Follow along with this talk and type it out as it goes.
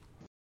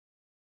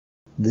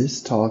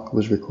This talk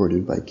was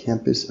recorded by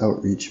Campus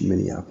Outreach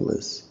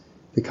Minneapolis,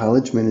 the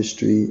college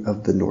ministry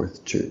of the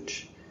North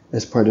Church,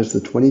 as part of the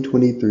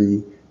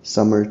 2023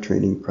 Summer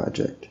Training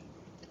Project.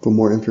 For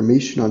more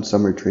information on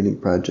Summer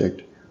Training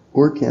Project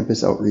or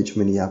Campus Outreach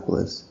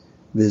Minneapolis,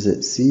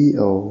 visit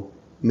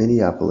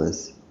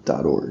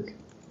ceominneapolis.org.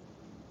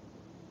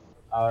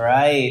 All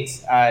right.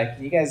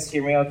 Can you guys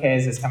hear me okay?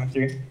 Is this coming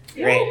through?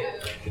 Great.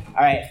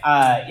 All right.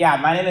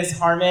 My name is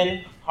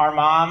Harmon,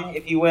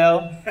 if you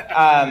will.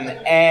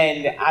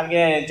 And I'm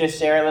going to just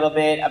share a little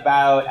bit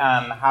about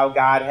how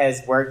God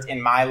has worked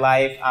in my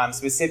life,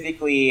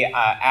 specifically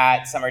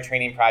at Summer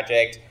Training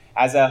Project,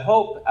 as a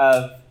hope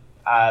of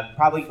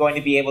probably going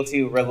to be able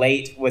to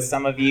relate with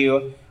some of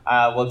you.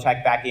 We'll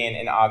check back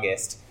in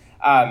August.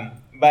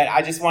 But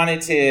I just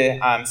wanted to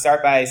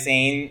start by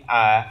saying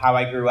how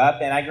I grew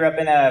up. And I grew up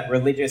in a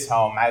religious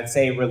home. I would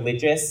say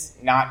religious,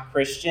 not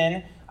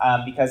Christian,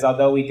 because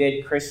although we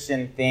did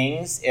Christian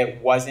things,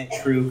 it wasn't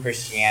true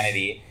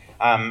Christianity.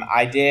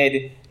 I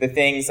did the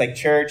things like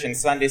church and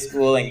Sunday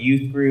school and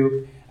youth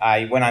group.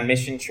 I went on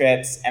mission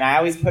trips. And I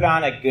always put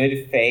on a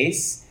good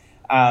face,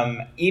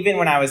 even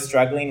when I was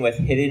struggling with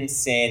hidden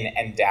sin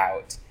and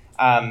doubt.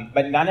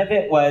 But none of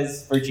it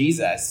was for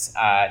Jesus.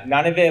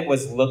 None of it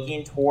was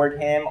looking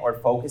toward him or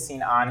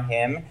focusing on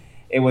him.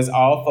 It was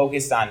all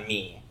focused on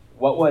me.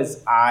 What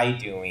was I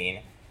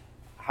doing?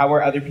 How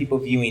were other people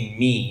viewing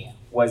me?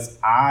 Was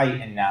I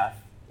enough?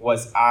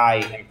 Was I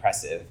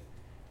impressive?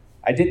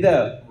 I did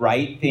the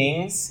right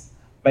things,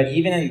 but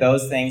even in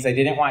those things, I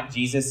didn't want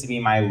Jesus to be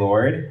my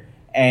Lord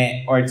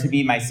or to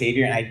be my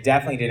Savior, and I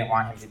definitely didn't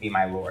want him to be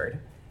my Lord.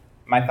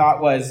 My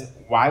thought was,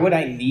 why would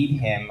I need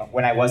him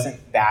when I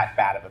wasn't that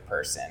bad of a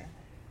person?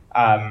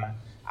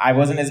 I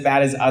wasn't as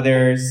bad as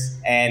others,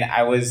 and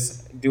I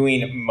was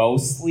doing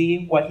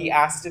mostly what he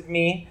asked of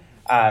me.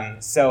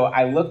 So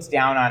I looked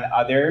down on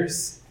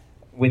others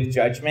with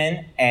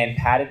judgment and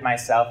patted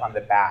myself on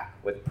the back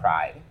with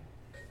pride.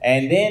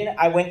 And then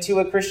I went to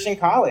a Christian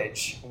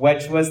college,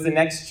 which was the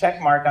next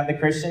check mark on the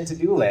Christian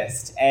to-do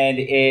list. And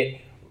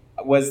it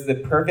was the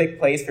perfect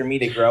place for me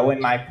to grow in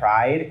my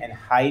pride and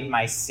hide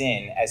my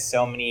sin, as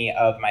so many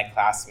of my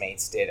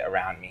classmates did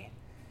around me.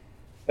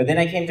 But then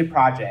I came to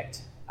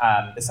Project,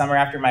 the summer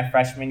after my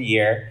freshman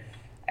year.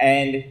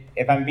 And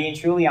if I'm being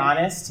truly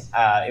honest,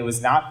 it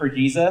was not for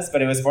Jesus,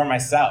 but it was for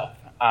myself.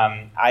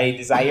 I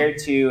desired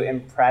to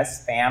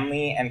impress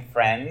family and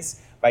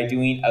friends by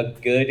doing a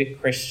good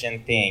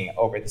Christian thing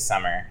over the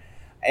summer.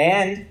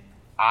 And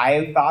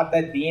I thought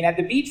that being at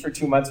the beach for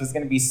 2 months was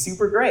going to be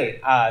super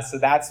great. So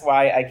that's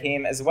why I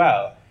came as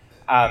well.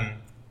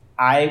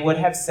 I would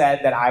have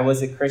said that I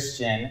was a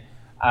Christian,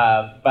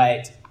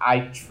 but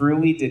I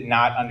truly did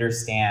not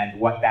understand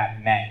what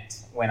that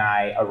meant when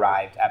I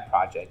arrived at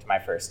Project my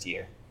first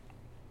year.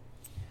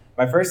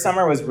 My first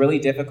summer was really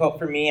difficult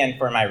for me and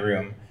for my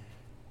room.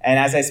 And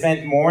as I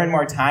spent more and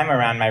more time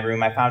around my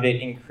room, I found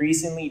it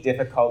increasingly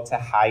difficult to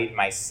hide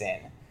my sin.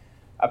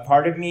 A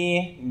part of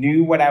me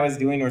knew what I was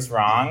doing was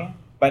wrong,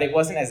 but it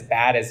wasn't as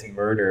bad as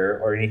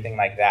murder or anything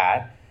like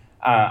that.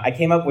 I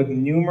came up with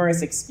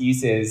numerous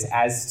excuses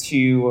as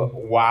to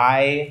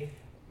why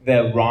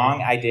the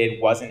wrong I did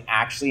wasn't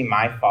actually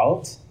my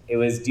fault. It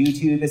was due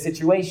to the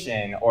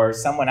situation, or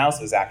someone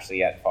else was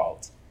actually at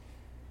fault.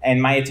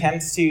 And my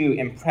attempts to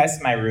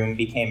impress my room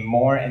became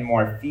more and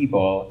more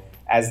feeble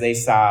as they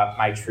saw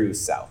my true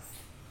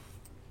self.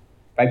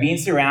 By being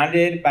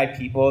surrounded by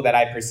people that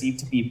I perceived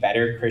to be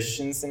better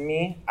Christians than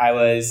me, I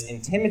was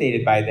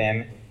intimidated by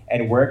them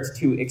and worked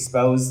to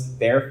expose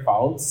their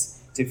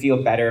faults to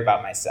feel better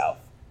about myself.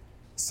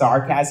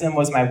 Sarcasm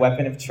was my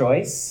weapon of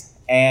choice,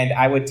 and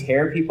I would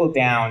tear people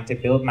down to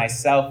build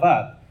myself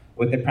up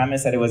with the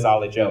premise that it was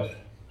all a joke.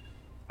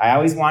 I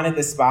always wanted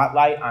the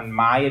spotlight on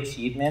my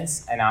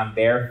achievements and on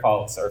their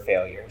faults or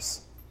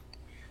failures.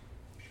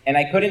 And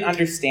I couldn't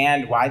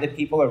understand why the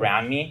people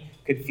around me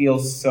could feel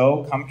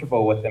so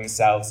comfortable with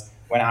themselves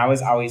when I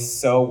was always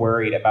so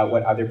worried about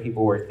what other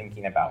people were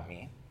thinking about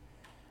me.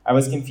 I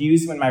was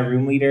confused when my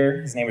room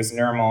leader, his name was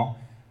Nermal,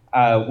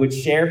 would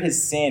share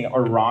his sin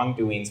or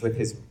wrongdoings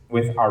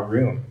with our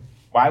room.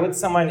 Why would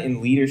someone in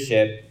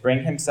leadership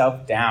bring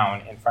himself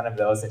down in front of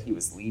those that he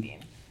was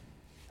leading?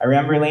 I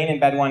remember laying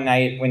in bed one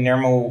night when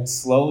Nermal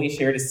slowly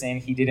shared a sin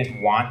he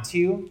didn't want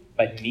to,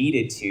 but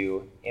needed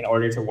to, in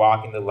order to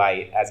walk in the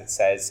light, as it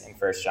says in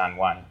 1 John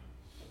 1.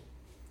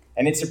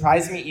 And it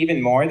surprised me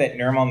even more that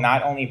Nermal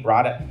not only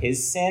brought up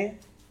his sin,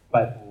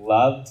 but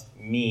loved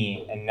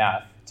me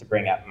enough to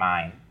bring up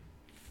mine.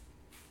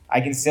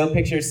 I can still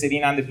picture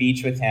sitting on the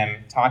beach with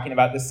him, talking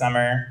about the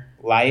summer,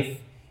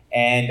 life,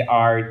 and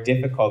our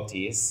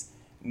difficulties,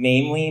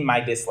 namely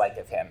my dislike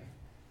of him.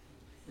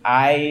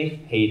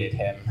 I hated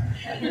him.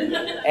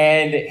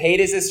 And hate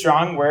is a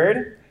strong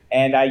word,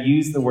 and I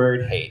use the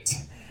word hate.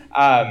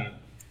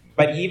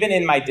 But even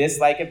in my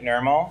dislike of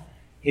Nermal,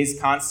 his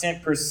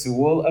constant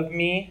pursuit of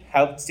me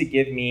helped to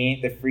give me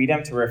the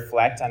freedom to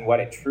reflect on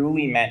what it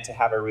truly meant to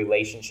have a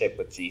relationship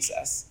with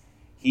Jesus.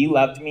 He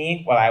loved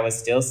me while I was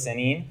still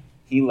sinning.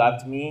 He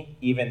loved me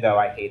even though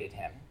I hated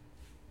him.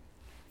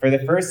 For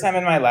the first time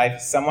in my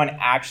life, someone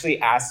actually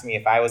asked me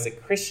if I was a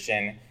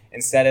Christian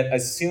instead of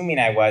assuming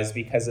I was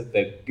because of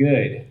the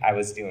good I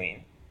was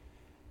doing.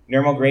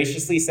 Nirmal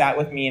graciously sat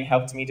with me and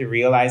helped me to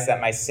realize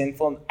that my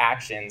sinful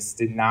actions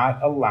did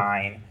not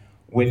align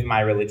with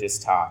my religious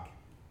talk.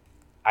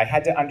 I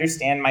had to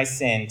understand my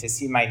sin to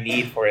see my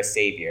need for a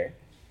savior,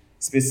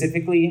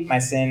 specifically my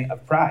sin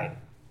of pride.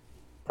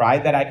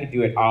 Pride that I could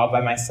do it all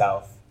by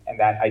myself and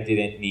that I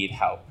didn't need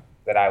help,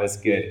 that I was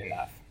good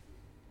enough.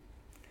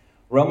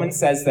 Romans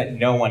says that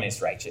no one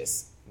is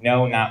righteous.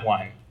 No, not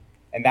one.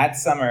 And that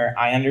summer,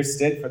 I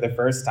understood for the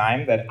first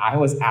time that I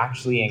was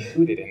actually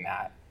included in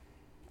that.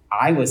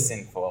 I was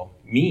sinful,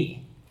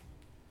 me.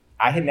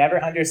 I had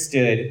never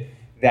understood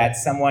that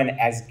someone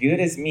as good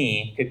as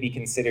me could be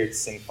considered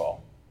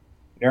sinful.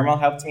 Nirmal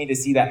helped me to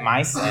see that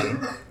my sin,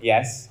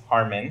 yes,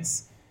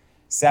 Harmon's,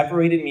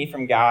 separated me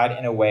from God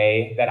in a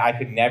way that I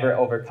could never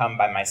overcome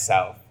by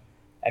myself.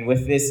 And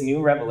with this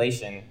new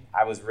revelation,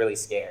 I was really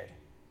scared.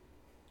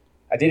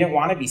 I didn't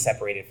want to be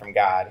separated from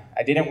God.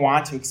 I didn't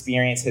want to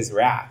experience his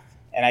wrath.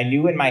 And I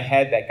knew in my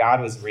head that God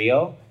was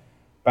real,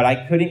 but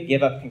I couldn't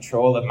give up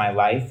control of my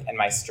life and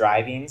my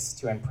strivings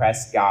to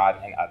impress God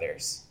and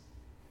others.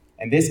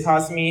 And this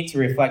caused me to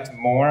reflect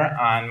more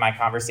on my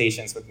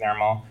conversations with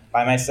Nirmal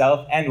by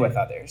myself and with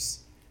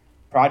others.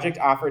 Project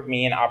offered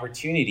me an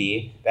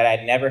opportunity that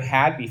I'd never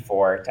had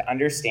before to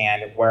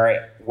understand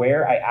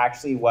where I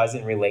actually was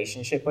in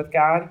relationship with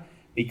God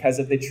because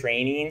of the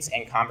trainings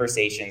and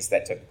conversations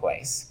that took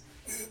place.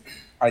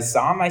 I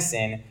saw my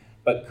sin,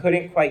 but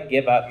couldn't quite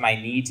give up my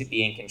need to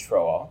be in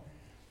control,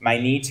 my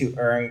need to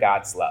earn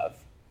God's love.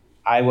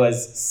 I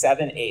was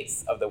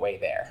 7/8 of the way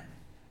there.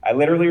 I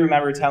literally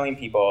remember telling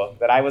people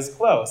that I was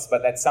close,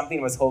 but that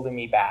something was holding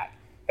me back,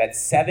 that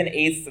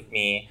 7/8 of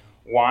me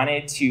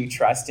wanted to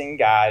trust in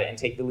God and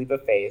take the leap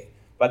of faith,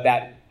 but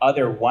that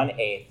other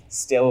 1/8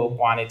 still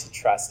wanted to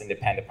trust and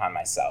depend upon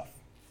myself.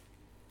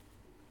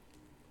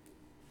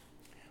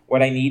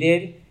 What I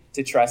needed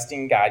to trust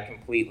in God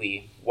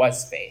completely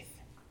was faith.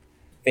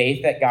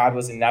 Faith that God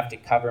was enough to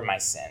cover my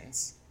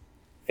sins.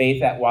 Faith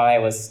that while I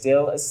was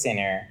still a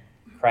sinner,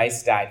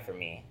 Christ died for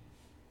me.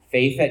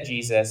 Faith that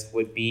Jesus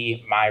would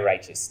be my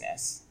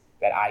righteousness,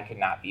 that I could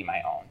not be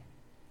my own.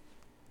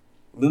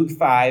 Luke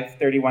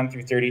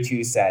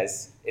 5:31-32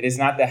 says, "It is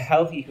not the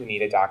healthy who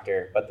need a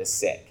doctor, but the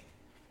sick.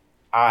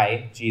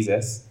 I,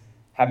 Jesus,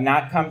 have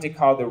not come to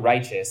call the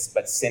righteous,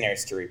 but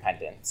sinners to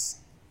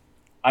repentance."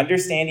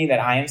 Understanding that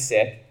I am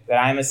sick, that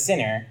I am a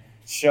sinner,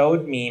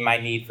 showed me my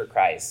need for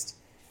Christ.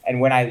 And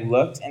when I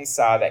looked and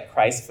saw that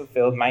Christ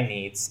fulfilled my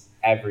needs,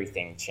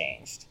 everything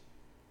changed.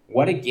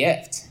 What a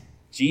gift.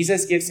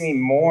 Jesus gives me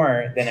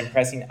more than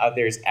impressing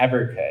others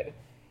ever could.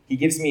 He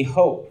gives me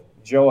hope,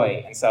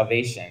 joy, and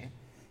salvation.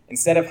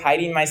 Instead of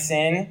hiding my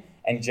sin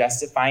and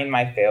justifying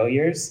my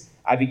failures,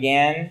 I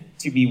began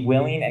to be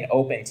willing and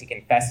open to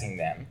confessing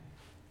them.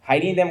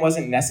 Hiding them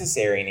wasn't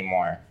necessary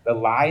anymore. The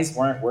lies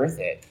weren't worth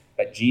it,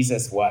 but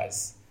Jesus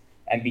was.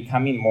 And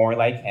becoming more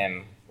like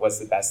him was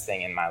the best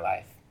thing in my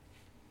life.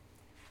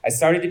 I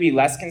started to be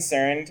less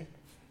concerned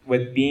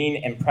with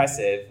being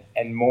impressive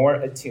and more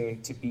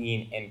attuned to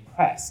being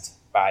impressed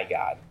by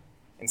God.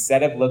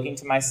 Instead of looking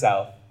to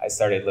myself, I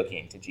started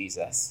looking to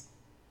Jesus.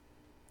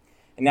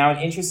 And now an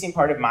interesting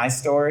part of my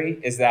story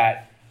is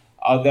that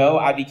although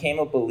I became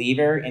a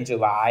believer in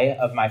July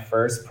of my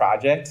first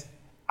project,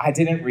 I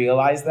didn't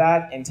realize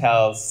that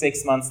until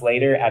 6 months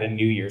later at a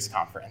New Year's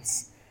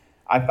conference.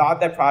 I thought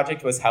that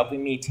project was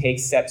helping me take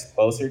steps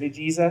closer to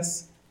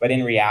Jesus, but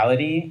in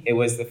reality, it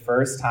was the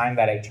first time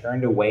that I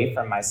turned away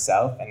from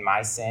myself and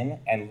my sin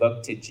and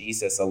looked to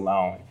Jesus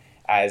alone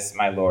as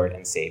my Lord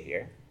and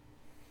Savior.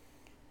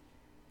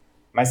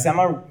 My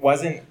summer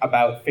wasn't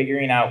about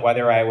figuring out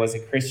whether I was a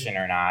Christian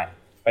or not,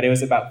 but it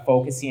was about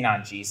focusing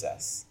on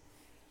Jesus.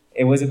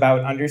 It was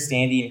about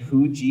understanding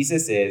who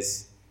Jesus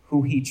is,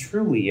 who he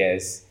truly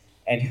is,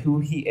 and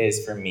who he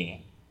is for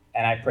me.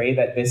 And I pray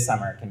that this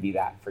summer can be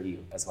that for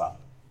you as well.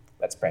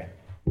 Let's pray.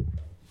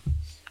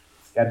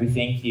 God, we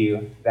thank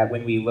you that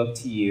when we look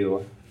to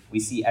you, we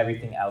see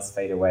everything else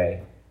fade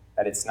away.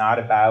 That it's not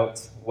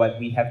about what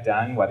we have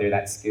done, whether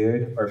that's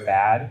good or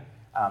bad,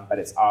 but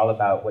it's all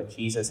about what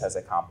Jesus has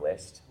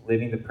accomplished,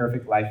 living the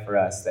perfect life for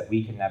us that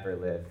we can never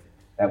live,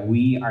 that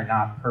we are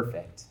not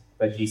perfect,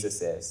 but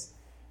Jesus is,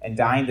 and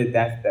dying the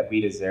death that we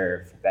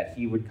deserve, that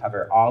he would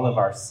cover all of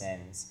our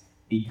sins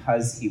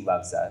because he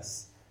loves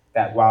us,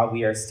 that while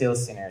we are still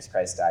sinners,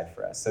 Christ died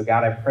for us. So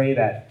God, I pray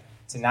that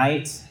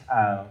tonight,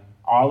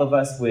 all of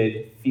us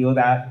would feel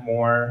that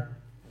more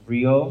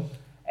real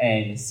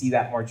and see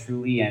that more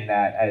truly, and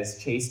that as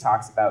Chase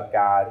talks about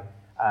God,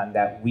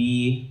 that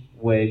we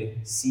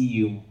would see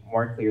you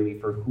more clearly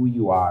for who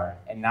you are,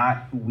 and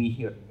not who we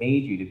have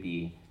made you to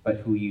be, but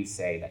who you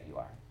say that you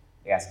are.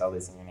 We ask all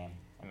this in your name.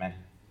 Amen.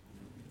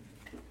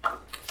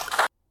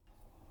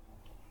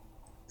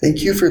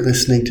 Thank you for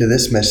listening to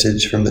this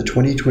message from the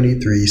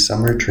 2023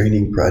 Summer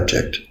Training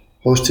Project,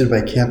 hosted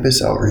by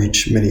Campus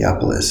Outreach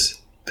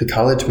Minneapolis, the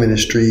college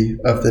ministry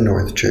of the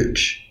North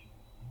Church.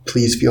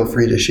 Please feel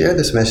free to share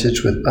this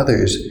message with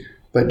others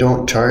but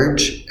don't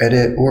charge,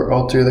 edit, or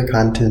alter the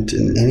content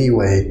in any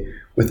way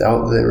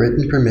without the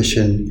written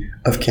permission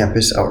of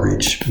Campus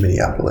Outreach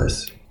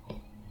Minneapolis.